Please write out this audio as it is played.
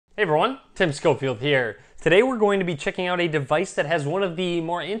Hey everyone, Tim Schofield here. Today we're going to be checking out a device that has one of the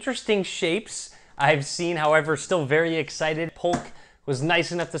more interesting shapes I've seen, however, still very excited. Polk was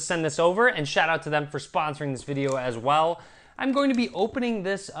nice enough to send this over, and shout out to them for sponsoring this video as well. I'm going to be opening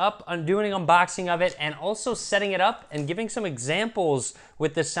this up, doing an unboxing of it, and also setting it up and giving some examples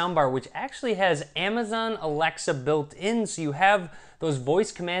with this soundbar, which actually has Amazon Alexa built in, so you have those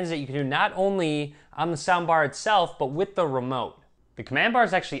voice commands that you can do not only on the soundbar itself, but with the remote. The command bar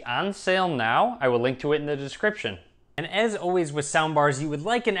is actually on sale now. I will link to it in the description. And as always with soundbars, you would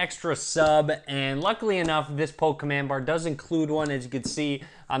like an extra sub, and luckily enough, this Polk command bar does include one, as you can see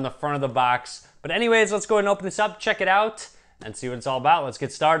on the front of the box. But anyways, let's go ahead and open this up, check it out, and see what it's all about. Let's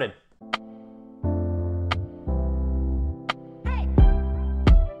get started.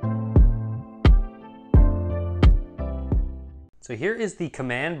 So here is the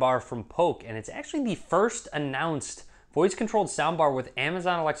command bar from Polk, and it's actually the first announced voice-controlled soundbar with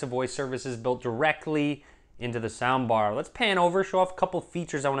Amazon Alexa voice services built directly into the soundbar. Let's pan over, show off a couple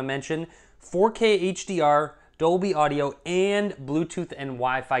features I want to mention. 4K HDR, Dolby Audio, and Bluetooth and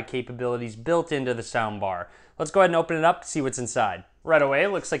Wi-Fi capabilities built into the soundbar. Let's go ahead and open it up to see what's inside. Right away,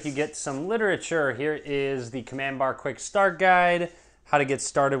 it looks like you get some literature. Here is the command bar quick start guide, how to get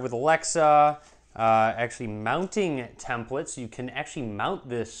started with Alexa, actually mounting templates. You can actually mount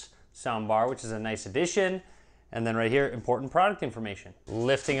this soundbar, which is a nice addition. And then right here, important product information.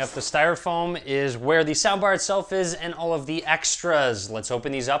 Lifting up the styrofoam is where the soundbar itself is and all of the extras. Let's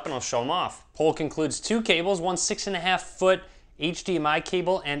open these up and I'll show them off. Polk includes two cables, one 6.5-foot HDMI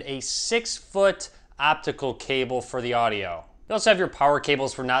cable and a 6-foot optical cable for the audio. You also have your power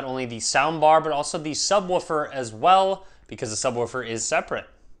cables for not only the soundbar, but also the subwoofer as well, because the subwoofer is separate.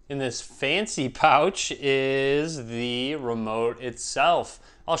 In this fancy pouch is the remote itself.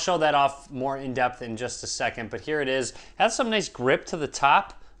 I'll show that off more in depth in just a second, but here it is. It has some nice grip to the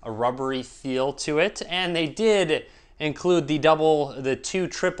top, a rubbery feel to it, and they did include the two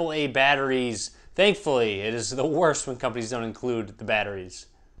AAA batteries. Thankfully, it is the worst when companies don't include the batteries.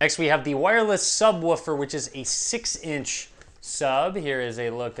 Next, we have the wireless subwoofer, which is a 6-inch sub. Here is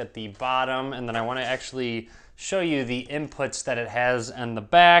a look at the bottom, and then I want to actually show you the inputs that it has on the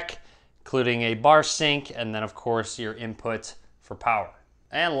back, including a bar sync, and then of course your input for power.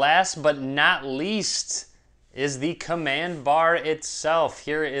 And last but not least is the command bar itself.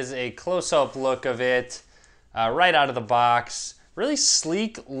 Here is a close-up look of it right out of the box. Really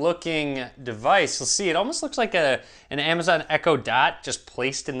sleek looking device. You'll see it almost looks like an Amazon Echo Dot just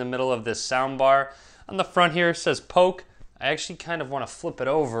placed in the middle of this soundbar. On the front here it says Polk. I actually kind of want to flip it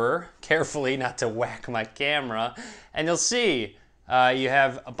over carefully not to whack my camera. And you'll see you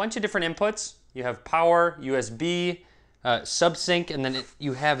have a bunch of different inputs. You have power, USB, sub-sync, and then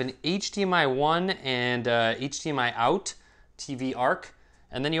you have an HDMI 1 and HDMI out, TV ARC.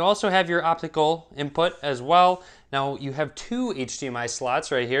 And then you also have your optical input as well. Now you have two HDMI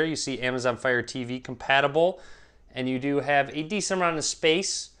slots right here. You see Amazon Fire TV compatible, and you do have a decent amount of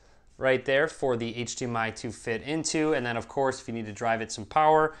space right there for the HDMI to fit into. And then of course, if you need to drive it some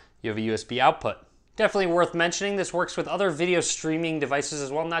power, you have a USB output. Definitely worth mentioning, this works with other video streaming devices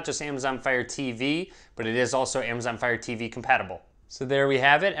as well, not just Amazon Fire TV, but it is also Amazon Fire TV compatible. So there we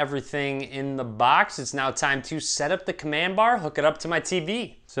have it, everything in the box. It's now time to set up the command bar, hook it up to my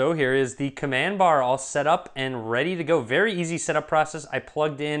TV. So here is the command bar all set up and ready to go. Very easy setup process. I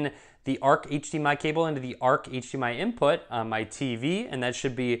plugged in the ARC HDMI cable into the ARC HDMI input on my TV, and that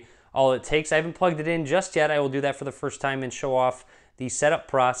should be all it takes. I haven't plugged it in just yet. I will do that for the first time and show off the setup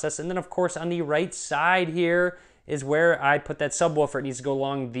process. And then of course on the right side here is where I put that subwoofer. It needs to go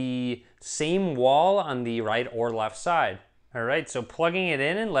along the same wall on the right or left side. All right, so plugging it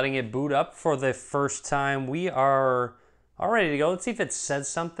in and letting it boot up for the first time. We are all ready to go. Let's see if it says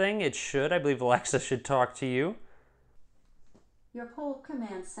something. It should. I believe Alexa should talk to you. Your Polk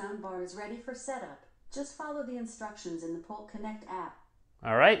Command soundbar is ready for setup. Just follow the instructions in the Polk Connect app.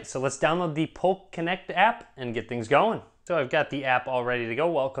 All right, so let's download the Polk Connect app and get things going. So I've got the app all ready to go.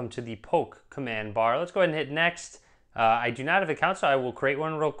 Welcome to the Polk command bar. Let's go ahead and hit next. I do not have an account, so I will create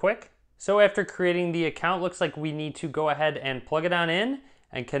one real quick. So after creating the account, looks like we need to go ahead and plug it on in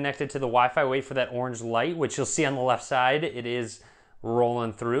and connect it to the Wi-Fi. Wait for that orange light, which you'll see on the left side. It is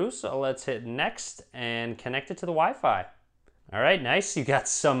rolling through. So let's hit next and connect it to the Wi-Fi. All right, nice. You got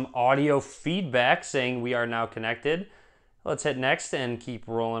some audio feedback saying we are now connected. Let's hit next and keep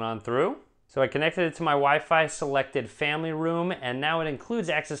rolling on through. So I connected it to my Wi-Fi, selected family room, and now it includes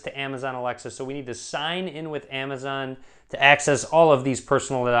access to Amazon Alexa. So we need to sign in with Amazon to access all of these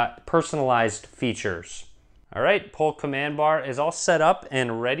personalized features. All right, Polk command bar is all set up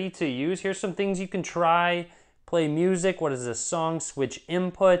and ready to use. Here's some things you can try play music. What is this song? Switch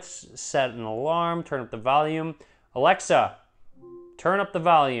inputs, set an alarm, turn up the volume. Alexa, turn up the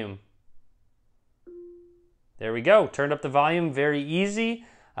volume. There we go, turned up the volume, very easy.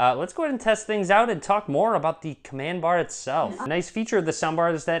 Let's go ahead and test things out and talk more about the command bar itself. A nice feature of the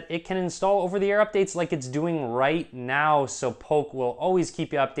soundbar is that it can install over-the-air updates like it's doing right now, so Polk will always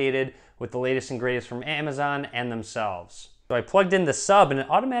keep you updated with the latest and greatest from Amazon and themselves. So I plugged in the sub and it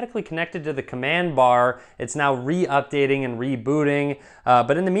automatically connected to the command bar. It's now re-updating and rebooting.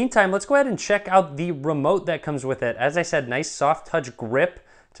 But in the meantime, let's go ahead and check out the remote that comes with it. As I said, nice soft touch grip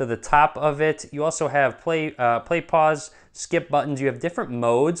to the top of it. You also have play, pause, skip buttons. You have different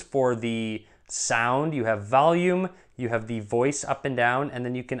modes for the sound. You have volume, you have the voice up and down, and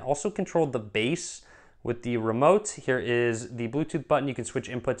then you can also control the bass with the remote. Here is the Bluetooth button. You can switch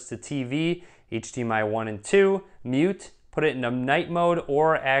inputs to TV, HDMI 1 and 2, mute, put it in a night mode,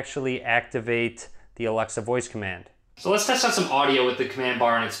 or actually activate the Alexa voice command. So let's test out some audio with the command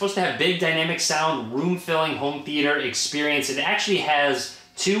bar, and it's supposed to have big dynamic sound, room-filling home theater experience. It actually has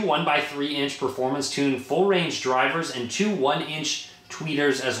two 1x3-inch performance tuned full-range drivers and two 1-inch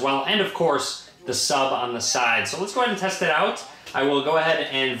tweeters as well, and of course the sub on the side. So let's go ahead and test it out. I will go ahead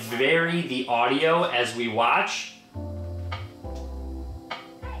and vary the audio as we watch.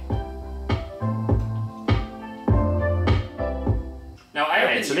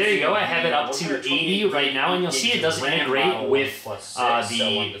 Alright, so there you go. I have it up to 80 right now, and you'll see it does integrate with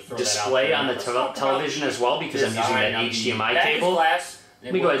the display on the television as well, because I'm using that HDMI cable.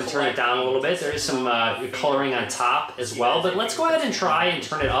 Let me go ahead and turn it down a little bit. There is some coloring on top as well, but let's go ahead and try and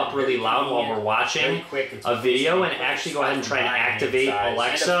turn it up really loud while we're watching a video, and actually go ahead and try and activate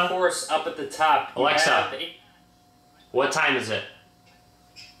Alexa. And of course, up at the top, Alexa, what time is it?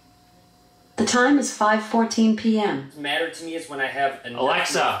 The time is 5:14 p.m. What matters to me is when I have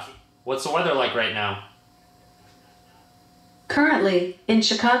Alexa, what's the weather like right now? Currently, in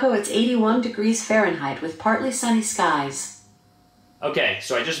Chicago, it's 81 degrees Fahrenheit with partly sunny skies. Okay,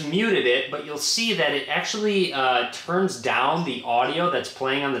 so I just muted it, but you'll see that it actually turns down the audio that's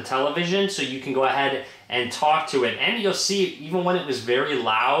playing on the television, so you can go ahead and talk to it. And you'll see, even when it was very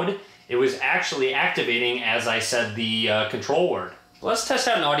loud, it was actually activating as I said the control word. Let's test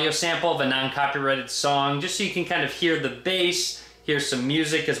out an audio sample of a non-copyrighted song, just so you can kind of hear the bass, hear some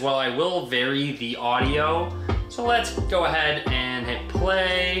music as well. I will vary the audio. So let's go ahead and hit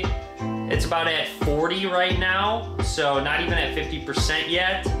play. It's about at 40 right now, so not even at 50%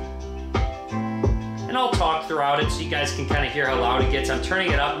 yet. And I'll talk throughout it so you guys can kind of hear how loud it gets. I'm turning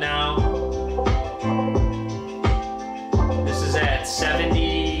it up now. This is at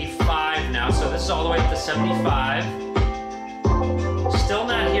 75 now, so this is all the way up to 75. Still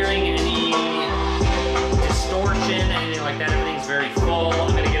not hearing any distortion, anything like that. Everything's very full. I'm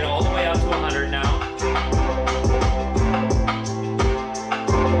gonna get it all the way up to 100 now.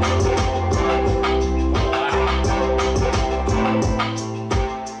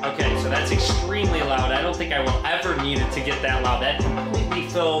 Okay, so that's extremely loud. I don't think I will ever need it to get that loud. That completely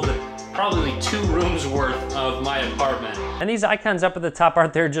filled probably 2 rooms worth of my apartment. And these icons up at the top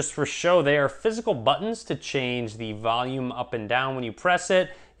aren't there just for show. They are physical buttons to change the volume up and down when you press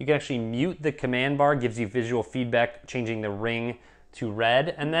it. You can actually mute the command bar, gives you visual feedback, changing the ring to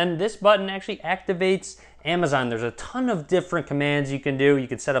red. And then this button actually activates Amazon. There's a ton of different commands you can do. You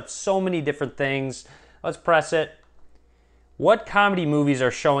can set up so many different things. Let's press it. What comedy movies are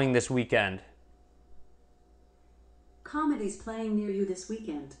showing this weekend? Comedies playing near you this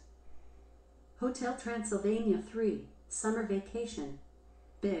weekend. Hotel Transylvania 3, Summer Vacation,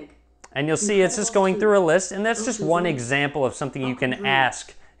 Big. And you'll see it's just going through a list, and that's just one example of something you can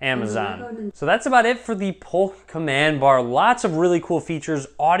ask Amazon. So that's about it for the Polk command bar. Lots of really cool features.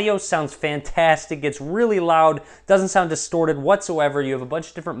 Audio sounds fantastic. It's really loud. Doesn't sound distorted whatsoever. You have a bunch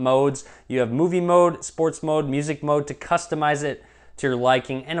of different modes. You have movie mode, sports mode, music mode to customize it to your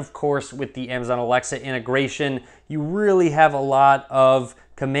liking. And of course, with the Amazon Alexa integration, you really have a lot of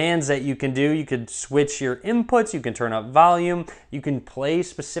commands that you can do. You could switch your inputs, you can turn up volume, you can play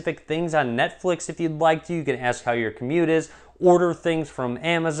specific things on Netflix if you'd like to, you can ask how your commute is, order things from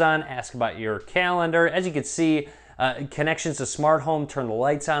Amazon, ask about your calendar. As you can see, connections to smart home, turn the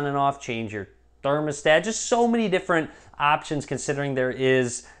lights on and off, change your thermostat, just so many different options considering there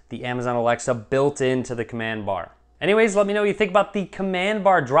is the Amazon Alexa built into the command bar. Anyways, let me know what you think about the command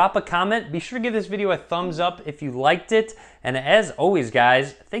bar. Drop a comment. Be sure to give this video a thumbs up if you liked it. And as always,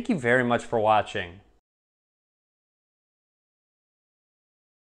 guys, thank you very much for watching.